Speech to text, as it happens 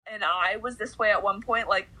and I was this way at one point,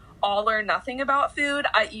 like all or nothing about food.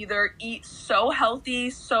 I either eat so healthy,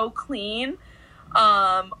 so clean,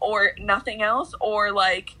 or nothing else, or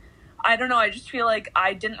like, I don't know, I just feel like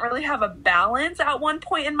I didn't really have a balance at one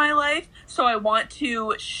point in my life. So I want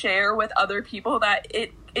to share with other people that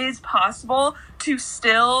it is possible to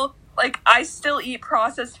still, like, I still eat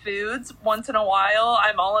processed foods once in a while.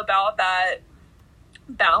 I'm all about that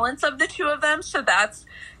balance of the two of them. So that's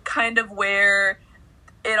kind of where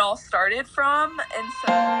it all started from. And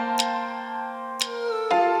so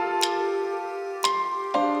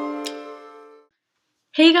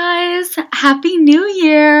hey guys, Happy New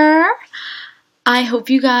Year! I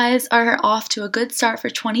hope you guys are off to a good start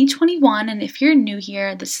for 2021, and if you're new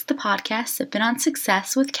here, this is the podcast Sippin' on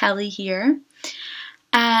Success with Kelly here.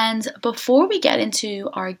 And before we get into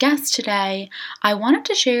our guest today, I wanted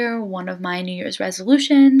to share one of my New Year's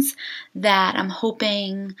resolutions that I'm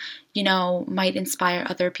hoping, might inspire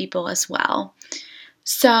other people as well.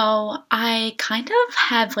 So I kind of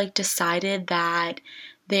have decided that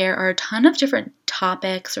there are a ton of different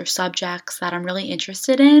topics or subjects that I'm really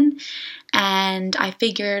interested in, and I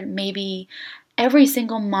figured maybe every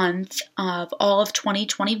single month of all of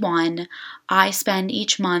 2021, I spend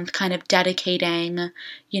each month kind of dedicating,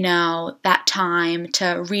 that time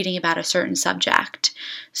to reading about a certain subject.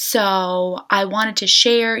 So I wanted to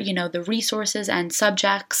share, the resources and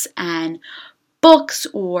subjects and books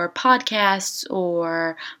or podcasts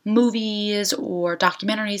or movies or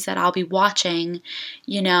documentaries that I'll be watching,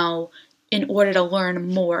 in order to learn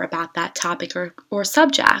more about that topic or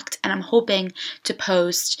subject. And I'm hoping to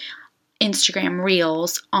post Instagram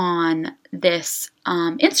Reels on this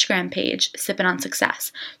Instagram page, Sippin' on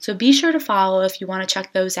Success. So be sure to follow if you want to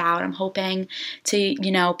check those out. I'm hoping to,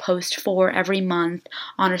 post 4 every month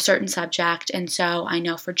on a certain subject. And so I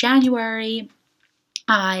know for January,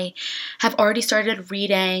 I have already started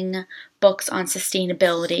reading books on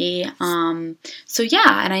sustainability. So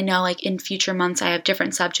yeah, and I know in future months I have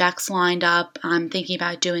different subjects lined up. I'm thinking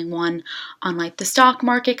about doing one on the stock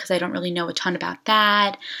market because I don't really know a ton about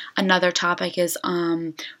that. Another topic is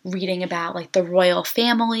reading about the royal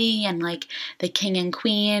family and the king and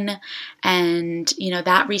queen and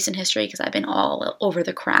that recent history because I've been all over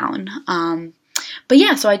the crown. But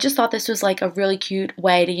yeah, so I just thought this was a really cute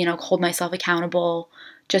way to, hold myself accountable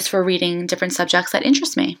just for reading different subjects that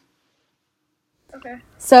interest me. okay.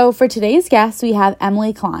 So for today's guest, we have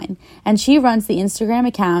Emily Klein, and she runs the Instagram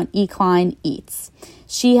account eKleinEats.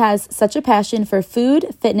 She has such a passion for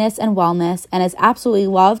food, fitness, and wellness, and has absolutely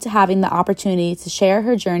loved having the opportunity to share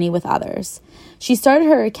her journey with others. She started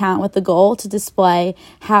her account with the goal to display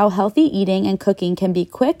how healthy eating and cooking can be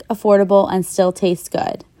quick, affordable, and still taste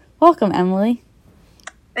good. Welcome, Emily.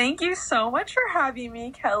 Thank you so much for having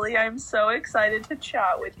me, Kelly. I'm so excited to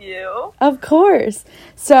chat with you. Of course.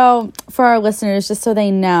 So for our listeners, just so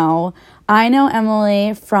they know, I know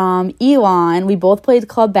Emily from Elon. We both played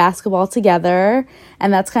club basketball together,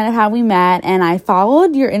 and that's kind of how we met. And I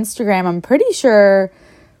followed your Instagram, I'm pretty sure,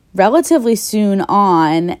 relatively soon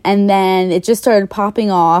on, and then it just started popping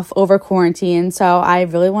off over quarantine. So I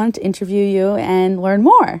really wanted to interview you and learn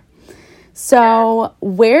more. So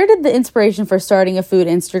where did the inspiration for starting a food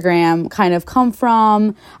Instagram kind of come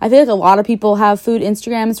from? I feel like a lot of people have food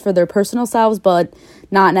Instagrams for their personal selves, but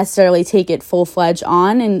not necessarily take it full-fledged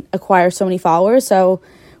on and acquire so many followers. So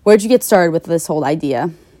where'd you get started with this whole idea?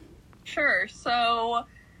 Sure. So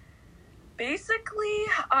basically,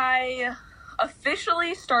 I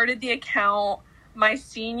officially started the account my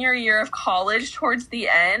senior year of college towards the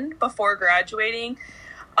end before graduating.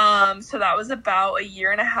 So that was about a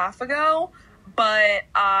year and a half ago, but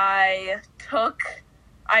I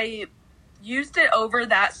used it over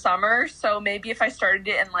that summer. So maybe if I started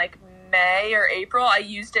it in May or April, I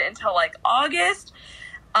used it until August.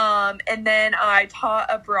 And then I taught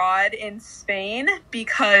abroad in Spain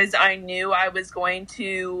because I knew I was going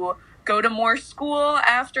to go to more school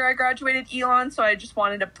after I graduated Elon. So I just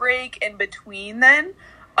wanted a break in between then.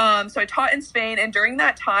 So I taught in Spain, and during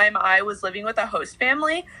that time, I was living with a host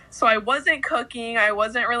family, so I wasn't cooking, I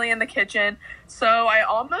wasn't really in the kitchen, so I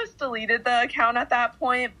almost deleted the account at that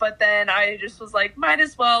point, but then I just was like, might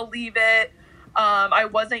as well leave it. I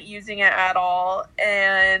wasn't using it at all,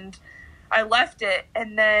 and I left it,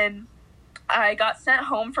 and then I got sent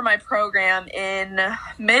home from my program in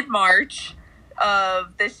mid-March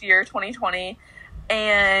of this year, 2020,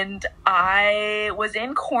 and I was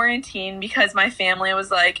in quarantine because my family was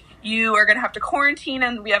like, you are going to have to quarantine,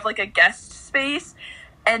 and we have a guest space.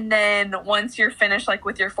 And then once you're finished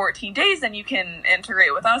with your 14 days, then you can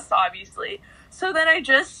integrate with us, obviously. So then I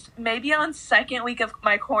just, maybe on second week of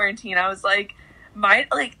my quarantine, I was like,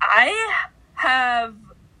 I have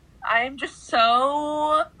I'm just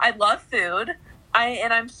so, I love food.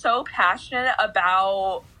 I'm so passionate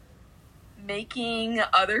about making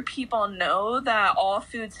other people know that all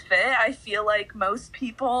foods fit. I feel like most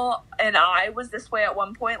people, and I was this way at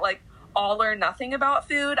one point, like all or nothing about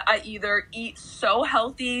food. I either eat so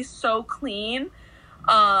healthy, so clean,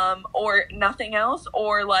 or nothing else,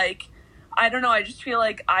 or like, I don't know, I just feel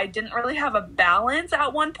like I didn't really have a balance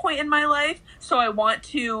at one point in my life. So I want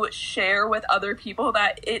to share with other people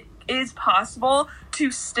that it is possible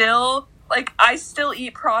to still, like, I still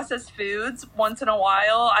eat processed foods once in a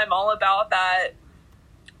while. I'm all about that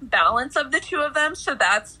balance of the two of them. So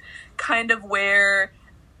that's kind of where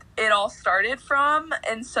it all started from.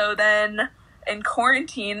 And so then in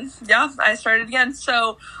quarantine, I started again.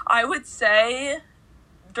 So I would say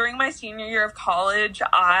during my senior year of college,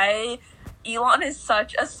 Elon is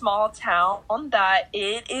such a small town that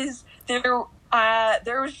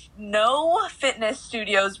there was no fitness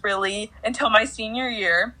studios really until my senior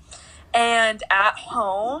year. And at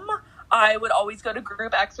home, I would always go to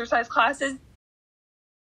group exercise classes.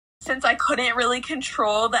 Since I couldn't really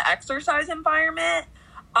control the exercise environment,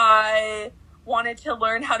 I wanted to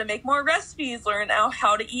learn how to make more recipes, learn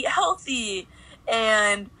how to eat healthy.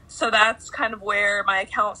 And so that's kind of where my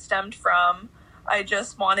account stemmed from. I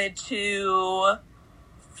just wanted to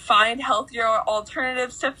find healthier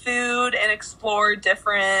alternatives to food and explore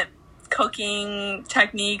different cooking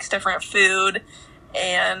techniques, different food,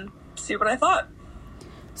 and see what I thought.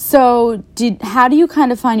 So how do you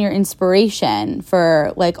kind of find your inspiration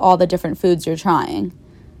for like all the different foods you're trying?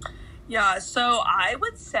 Yeah, so I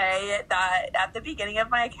would say that at the beginning of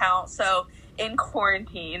my account, so in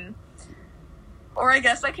quarantine, or I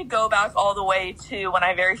guess I could go back all the way to when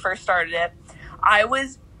I very first started it, I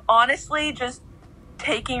was honestly just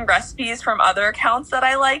taking recipes from other accounts that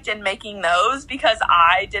I liked and making those because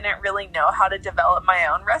I didn't really know how to develop my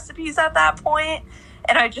own recipes at that point.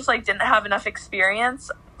 And I just like didn't have enough experience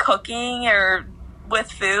cooking or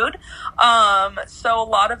with food. So a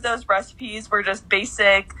lot of those recipes were just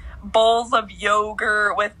basic bowls of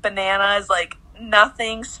yogurt with bananas, like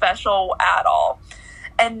nothing special at all.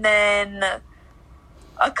 And then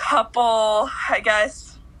a couple, I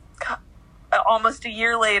guess, almost a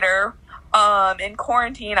year later, in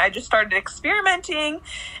quarantine, I just started experimenting,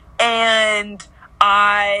 and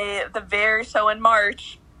in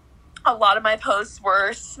March, a lot of my posts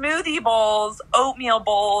were smoothie bowls, oatmeal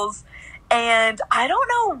bowls, and I don't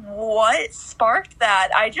know what sparked that.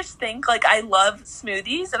 I just think, like, I love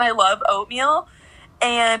smoothies and I love oatmeal,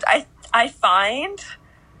 and I find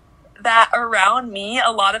that around me,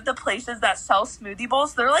 a lot of the places that sell smoothie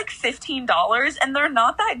bowls, they're like $15 and they're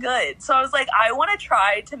not that good. So I was like, I want to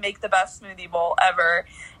try to make the best smoothie bowl ever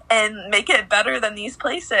and make it better than these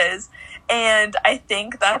places. And I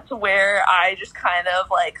think that's where I just kind of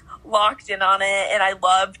like locked in on it, and I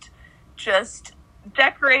loved just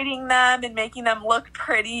decorating them and making them look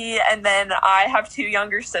pretty. And then I have two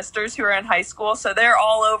younger sisters who are in high school, so they're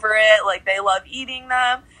all over it. Like, they love eating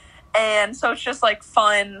them. And so it's just, like,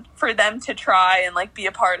 fun for them to try and, like, be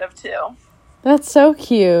a part of, too. That's so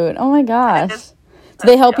cute. Oh, my gosh. Do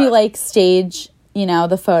they help you, like, stage, you know,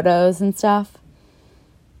 the photos and stuff?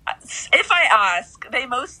 If I ask, they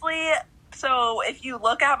mostly... So if you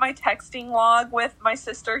look at my texting log with my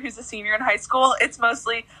sister who's a senior in high school, it's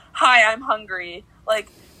mostly, hi, I'm hungry. Like,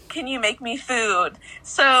 can you make me food?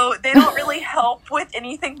 So they don't really help with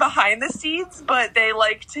anything behind the scenes, but they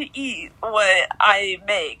like to eat what I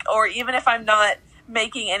make. Or even if I'm not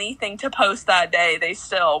making anything to post that day, they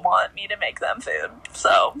still want me to make them food.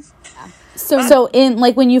 So in,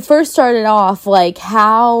 like, when you first started off, like,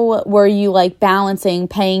 how were you, like, balancing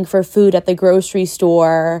paying for food at the grocery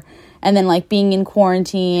store and then, like, being in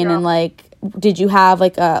quarantine? And, like, did you have,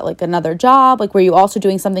 like, another job? Like, were you also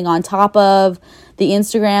doing something on top of the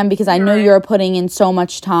Instagram? Because I know you're putting in so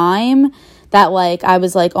much time that, like, I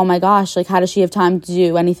was like, oh my gosh, like, how does she have time to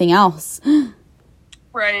do anything else?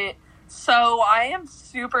 Right. So I am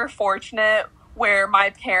super fortunate where my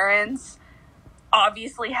parents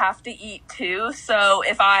obviously have to eat too. So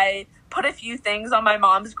if I put a few things on my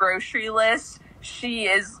mom's grocery list, she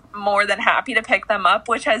is more than happy to pick them up,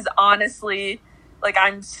 which has honestly, like,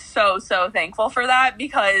 I'm so thankful for that,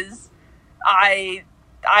 because I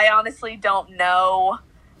honestly don't know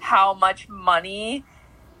how much money,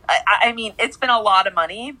 I mean, it's been a lot of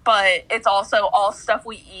money, but it's also all stuff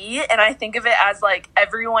we eat, and I think of it as, like,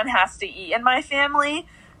 everyone has to eat in my family.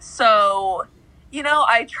 So, you know,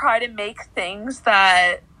 I try to make things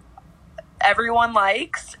that everyone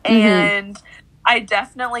likes, and I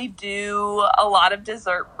definitely do a lot of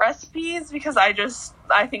dessert recipes because I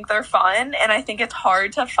think they're fun, and I think it's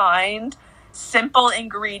hard to find simple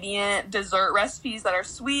ingredient dessert recipes that are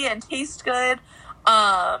sweet and taste good.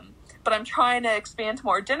 But I'm trying to expand to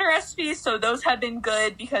more dinner recipes, so those have been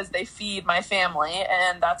good because they feed my family,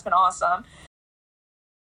 and that's been awesome.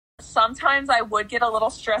 Sometimes I would get a little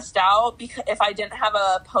stressed out because if I didn't have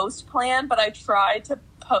a post plan, but I tried to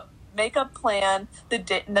make a plan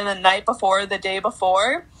the night before, the day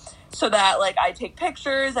before, so that like I take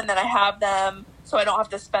pictures and then I have them, so I don't have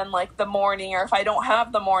to spend like the morning, or if I don't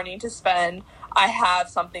have the morning to spend, I have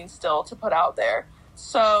something still to put out there.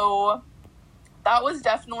 So that was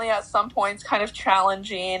definitely at some points kind of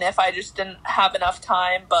challenging if I just didn't have enough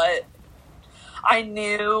time, but I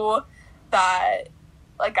knew that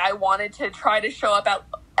like I wanted to try to show up at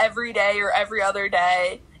every day or every other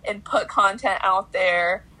day and put content out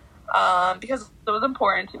there because it was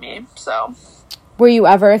important to me. So were you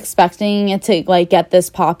ever expecting it to like get this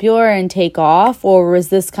popular and take off, or was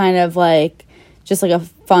this kind of like just like a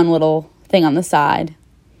fun little thing on the side?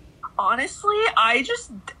 Honestly,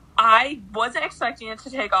 I wasn't expecting it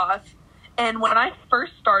to take off. And when I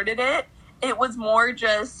first started it, it was more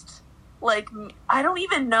just like, I don't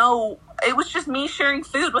even know. It was just me sharing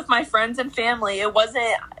food with my friends and family.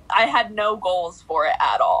 I had no goals for it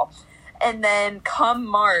at all. And then come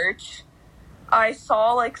March, I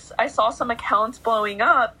saw some accounts blowing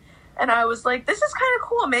up, and I was like, this is kind of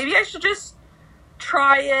cool. Maybe I should just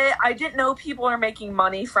try it. I didn't know people are making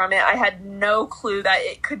money from it. I had no clue that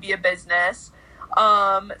it could be a business.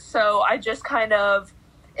 So I just kind of,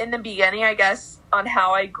 in the beginning, I guess, on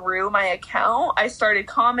how I grew my account, I started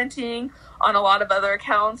commenting on a lot of other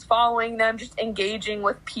accounts, following them, just engaging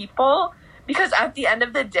with people, because at the end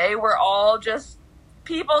of the day, we're all just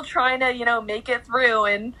people trying to, make it through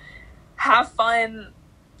and have fun,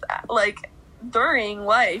 like, during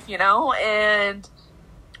life, and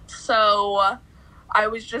so I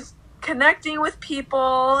was just connecting with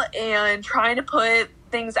people and trying to put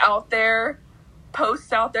things out there,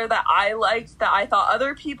 posts out there that I liked, that I thought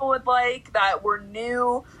other people would like, that were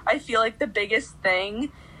new. I feel like the biggest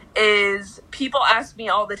thing is people ask me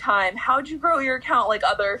all the time, how'd you grow your account like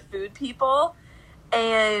other food people?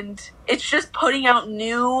 And it's just putting out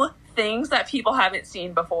new things that people haven't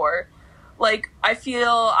seen before. Like, I feel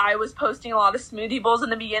I was posting a lot of smoothie bowls in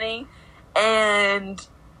the beginning, and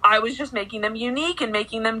I was just making them unique and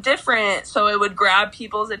making them different, so it would grab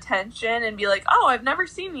people's attention and be like, oh, I've never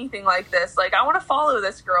seen anything like this. Like, I want to follow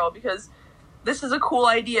this girl because this is a cool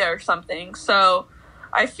idea or something. So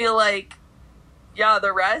I feel like, yeah,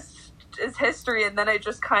 the rest is history, and then it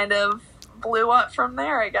just kind of blew up from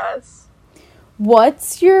there, I guess.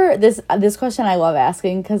 What's your, this question I love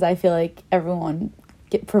asking because I feel like everyone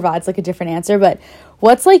provides like a different answer, but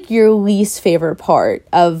what's like your least favorite part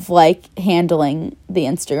of like handling the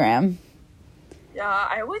Instagram? Yeah,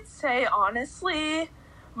 I would say honestly,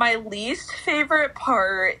 my least favorite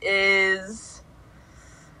part is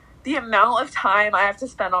the amount of time I have to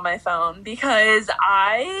spend on my phone, because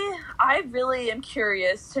I really am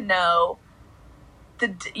curious to know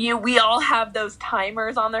we all have those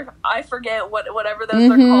timers on there. I forget whatever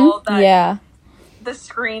those are called. The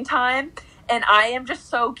screen time. And I am just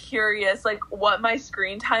so curious, like, what my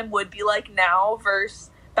screen time would be like now versus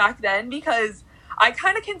back then, because I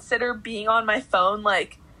kind of consider being on my phone,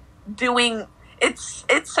 like,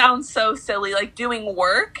 it sounds so silly, like, doing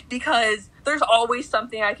work, because there's always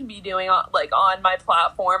something I can be doing on my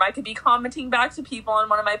platform. I could be commenting back to people on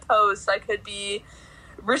one of my posts. I could be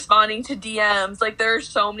responding to DMs. Like, there are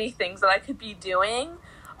so many things that I could be doing.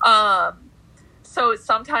 So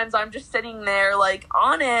sometimes I'm just sitting there, like,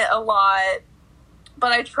 on it a lot,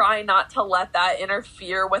 but I try not to let that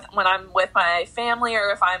interfere with when I'm with my family or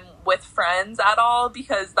if I'm with friends at all,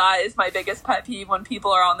 because that is my biggest pet peeve, when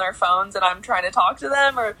people are on their phones and I'm trying to talk to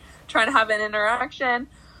them or trying to have an interaction.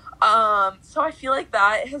 So I feel like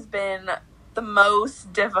that has been the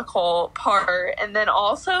most difficult part. And then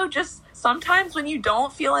also just sometimes when you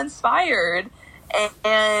don't feel inspired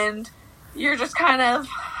and you're just kind of,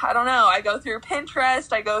 I don't know, I go through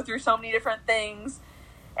Pinterest, I go through so many different things,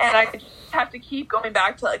 and I just have to keep going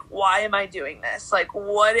back to, like, why am I doing this? Like,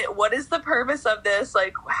 what is the purpose of this?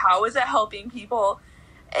 Like, how is it helping people?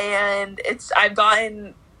 And I've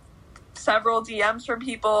gotten several DMs from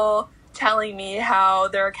people telling me how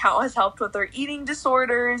their account has helped with their eating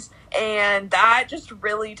disorders, and that just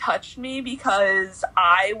really touched me, because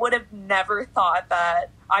I would have never thought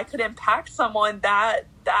that I could impact someone that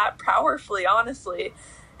powerfully, honestly.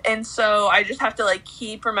 And so I just have to, like,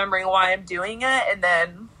 keep remembering why I'm doing it, and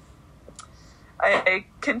then I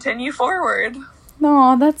continue forward.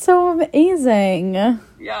 No, that's so amazing.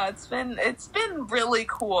 Yeah, it's been really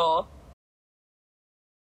cool.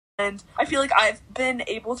 And I feel like I've been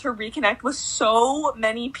able to reconnect with so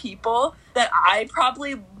many people that I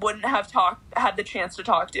probably wouldn't have had the chance to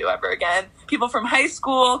talk to ever again. People from high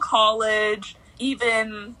school, college,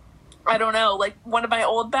 even, I don't know, like one of my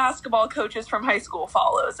old basketball coaches from high school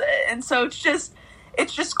follows it. And so it's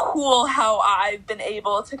just cool how I've been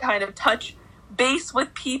able to kind of touch base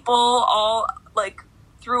with people all like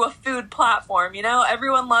through a food platform. You know,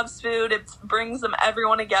 everyone loves food. It brings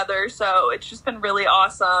everyone together. So it's just been really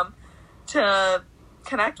awesome to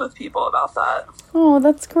connect with people about that. Oh,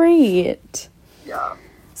 that's great. Yeah.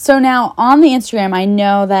 So now on the Instagram, I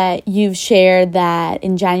know that you've shared that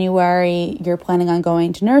in January you're planning on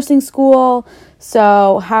going to nursing school.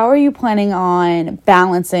 So how are you planning on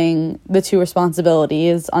balancing the two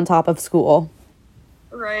responsibilities on top of school?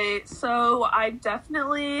 Right. So I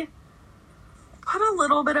definitely put a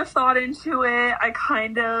little bit of thought into it. I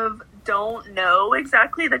kind of don't know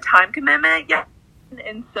exactly the time commitment yet.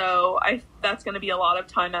 And so that's going to be a lot of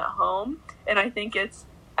time at home. And I think it's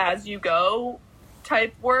as you go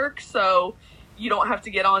type work. So you don't have to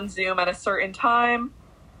get on Zoom at a certain time.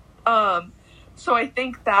 So I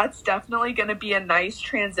think that's definitely going to be a nice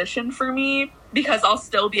transition for me because I'll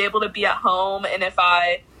still be able to be at home. And if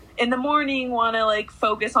I in the morning want to like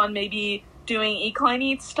focus on maybe doing Equine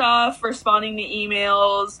Eats stuff, responding to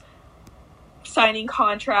emails, signing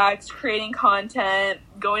contracts, creating content,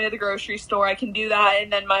 going to the grocery store, I can do that.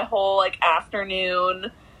 And then my whole like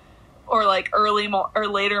afternoon or like or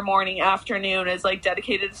later morning afternoon is like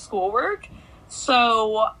dedicated to schoolwork.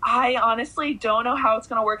 So I honestly don't know how it's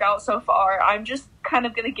going to work out so far. I'm just kind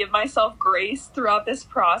of going to give myself grace throughout this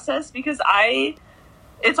process because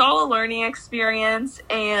it's all a learning experience,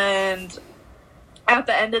 and at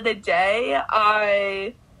the end of the day,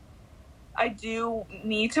 I do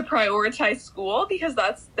need to prioritize school because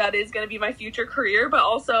that is going to be my future career, but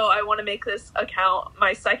also I want to make this account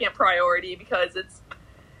my second priority because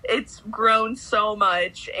it's grown so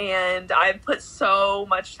much and I've put so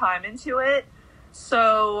much time into it.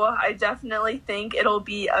 So I definitely think it'll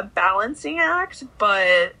be a balancing act,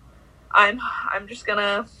 but I'm just going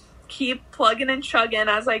to keep plugging and chugging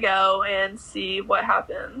as I go and see what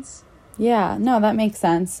happens. Yeah, no, that makes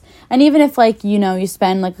sense. And even if, like, you know, you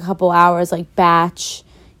spend, like, a couple hours, like, batch,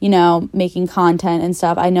 you know, making content and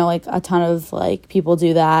stuff, I know, like, a ton of, like, people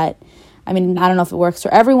do that. I mean, I don't know if it works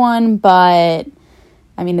for everyone, but,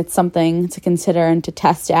 I mean, it's something to consider and to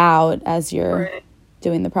test out as you're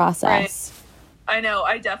doing the process. Right. I know.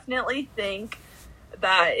 I definitely think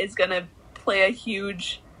that is going to play a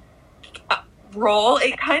huge role.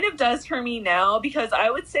 It kind of does for me now because I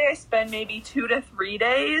would say I spend maybe 2 to 3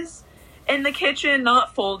 days in the kitchen,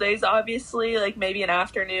 not full days, obviously, like maybe an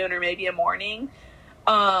afternoon or maybe a morning.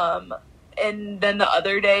 And then the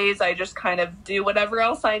other days I just kind of do whatever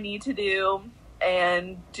else I need to do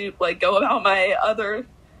and do like go about my other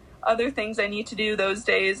things I need to do those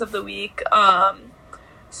days of the week.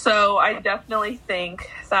 So I definitely think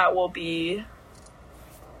that will be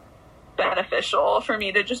beneficial for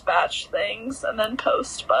me to just batch things and then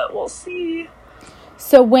post, but we'll see.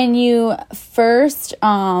 So when you first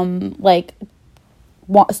started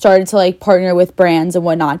to like partner with brands and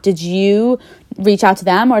whatnot, did you reach out to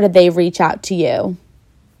them or did they reach out to you?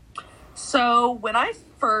 So when I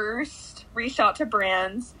first reached out to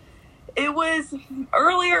brands, it was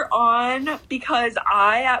earlier on because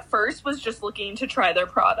I at first was just looking to try their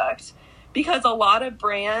product because a lot of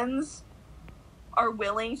brands are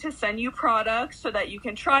willing to send you products so that you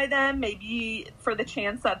can try them, maybe for the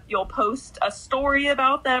chance that you'll post a story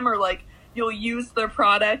about them or like you'll use their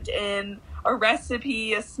product in a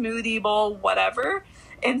recipe, a smoothie bowl, whatever.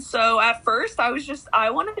 And so at first I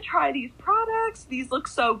wanted to try these products. These look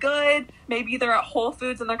so good. Maybe they're at Whole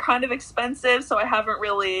Foods and they're kind of expensive, so I haven't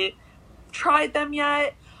really tried them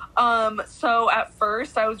yet. So at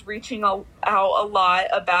first I was reaching out a lot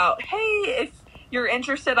about, hey, if you're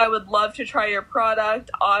interested, I would love to try your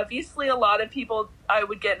product. Obviously, a lot of people, I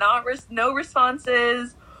would get no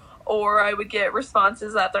responses, or I would get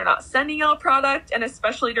responses that they're not sending out product. And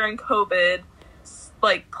especially during COVID,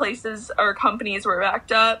 like places or companies were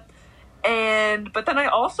backed up. But then I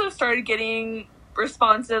also started getting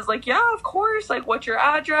responses like, yeah, of course, like what's your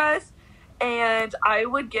address? And I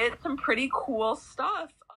would get some pretty cool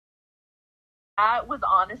stuff. That was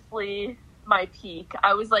honestly my peak.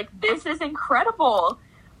 I was like, this is incredible.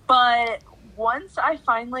 But once I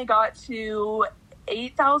finally got to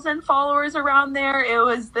 8,000 followers around there, it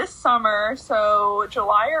was this summer, so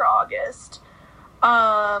July or August.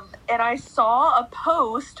 And I saw a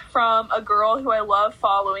post from a girl who I love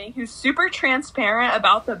following who's super transparent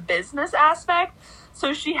about the business aspect.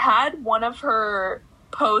 So she had one of her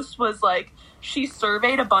posts was like, she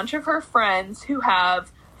surveyed a bunch of her friends who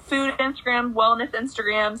have food Instagrams, wellness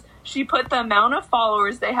Instagrams. She put the amount of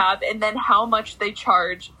followers they have and then how much they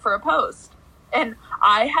charge for a post. And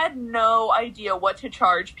I had no idea what to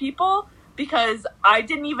charge people because I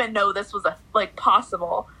didn't even know this was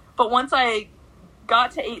possible. But once I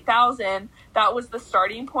got to 8,000, that was the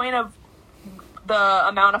starting point of the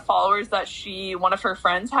amount of followers that one of her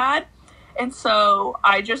friends had. And so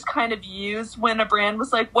I just kind of used when a brand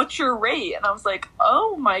was like, what's your rate? And I was like,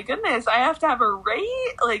 oh my goodness, I have to have a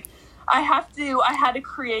rate? Like, I had to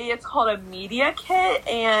create, it's called a media kit.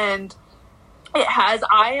 And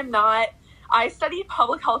I studied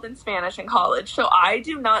public health and Spanish in college. So I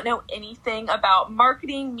do not know anything about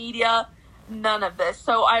marketing, media, none of this.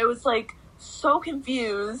 So I was like so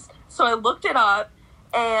confused. So I looked it up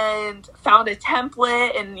and found a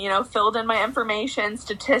template and, filled in my information,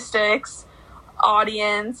 statistics,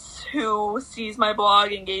 audience, who sees my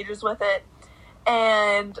blog, engages with it.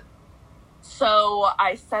 And so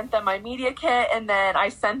I sent them my media kit, and then I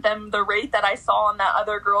sent them the rate that I saw on that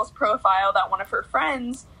other girl's profile that one of her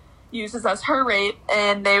friends uses as her rate.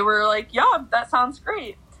 And they were like, yeah, that sounds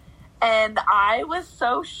great. And I was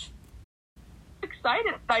so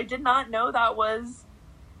excited. I did not know that was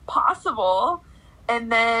possible.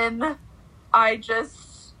 And then I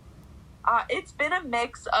just, it's been a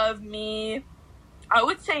mix of me. I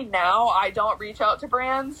would say now I don't reach out to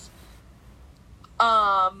brands.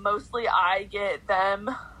 Mostly I get them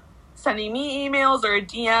sending me emails or a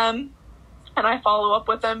DM, and I follow up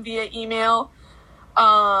with them via email.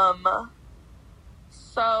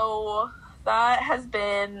 So that has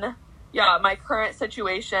been, my current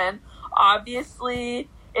situation. Obviously,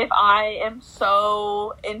 if I am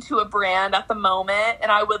so into a brand at the moment and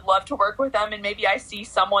I would love to work with them, and maybe I see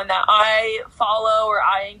someone that I follow or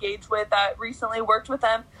I engage with that recently worked with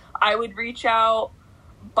them, I would reach out.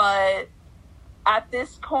 But at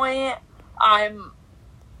this point, I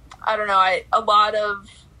don't know, a lot of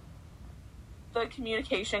the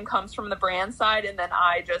communication comes from the brand side, and then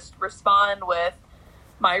I just respond with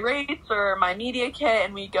my rates or my media kit,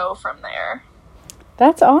 and we go from there.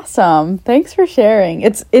 That's awesome. Thanks for sharing.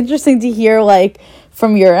 It's interesting to hear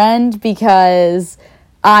from your end because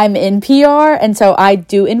I'm in PR and so I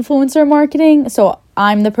do influencer marketing. So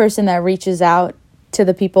I'm the person that reaches out to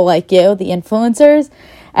the people like you, the influencers.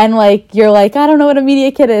 And you're I don't know what a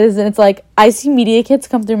media kit is. And it's I see media kits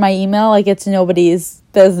come through my email it's nobody's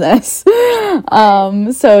business.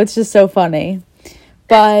 So it's just so funny.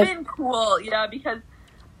 But it's been cool, because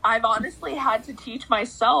I've honestly had to teach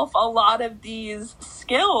myself a lot of these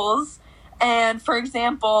skills. And for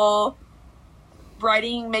example,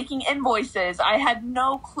 making invoices, I had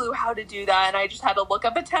no clue how to do that. And I just had to look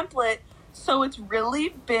up a template. So it's really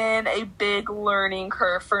been a big learning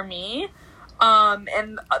curve for me.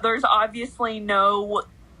 And there's obviously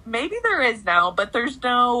maybe there is now, but there's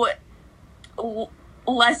no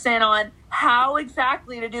lesson on how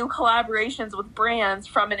exactly to do collaborations with brands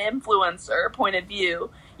from an influencer point of view.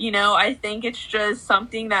 I think it's just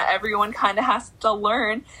something that everyone kind of has to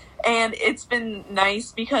learn. And it's been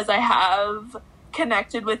nice because I have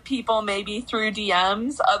connected with people maybe through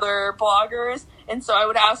DMs, other bloggers. And so I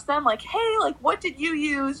would ask them hey, what did you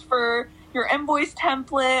use for your invoice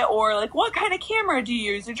template? Or what kind of camera do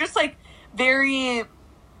you use? Or just very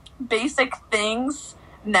basic things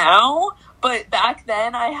now. But back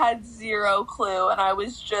then I had zero clue, and I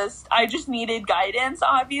just needed guidance,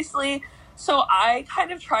 obviously. So I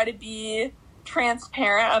kind of try to be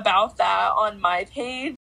transparent about that on my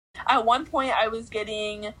page. At one point, I was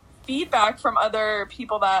getting feedback from other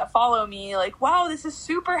people that follow me, wow, this is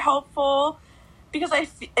super helpful, because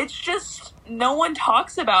it's just, no one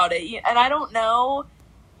talks about it. And I don't know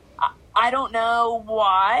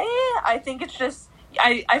why. I think it's just,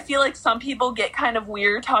 I feel like some people get kind of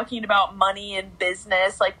weird talking about money and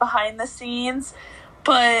business, behind the scenes.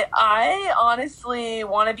 But I honestly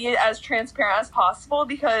want to be as transparent as possible,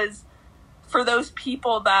 because for those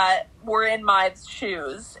people that were in my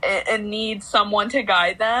shoes and need someone to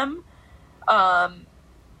guide them,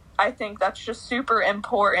 I think that's just super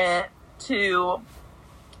important to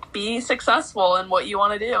be successful in what you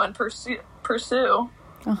want to do and pursue.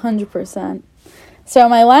 100%. So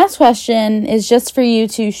my last question is just for you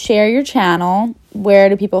to share your channel. Where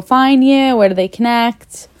do people find you? Where do they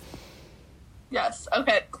connect? Yes.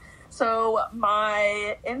 Okay. So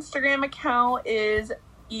my Instagram account is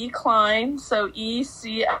eCline, so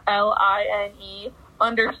ECLINE_eat,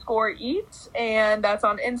 and that's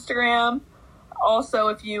on Instagram. Also,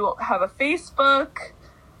 if you have a Facebook,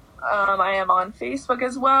 I am on Facebook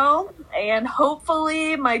as well. And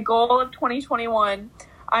hopefully my goal of 2021,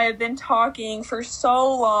 I have been talking for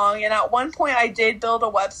so long, and at one point I did build a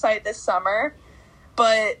website this summer,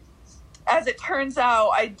 but as it turns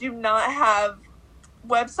out, I do not have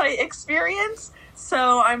website experience,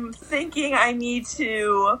 so I'm thinking I need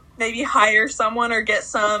to maybe hire someone or get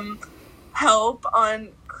some help on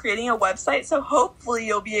creating a website. So hopefully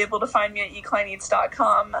you'll be able to find me at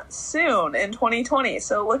equlineeats.com soon in 2020,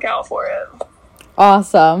 so look out for it.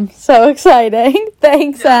 Awesome. So exciting.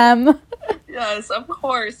 Thanks, Em. Yes, of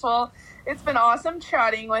course. Well, it's been awesome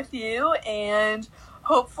chatting with you, and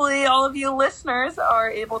hopefully all of you listeners are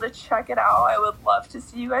able to check it out. I would love to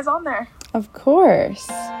see you guys on there. Of course.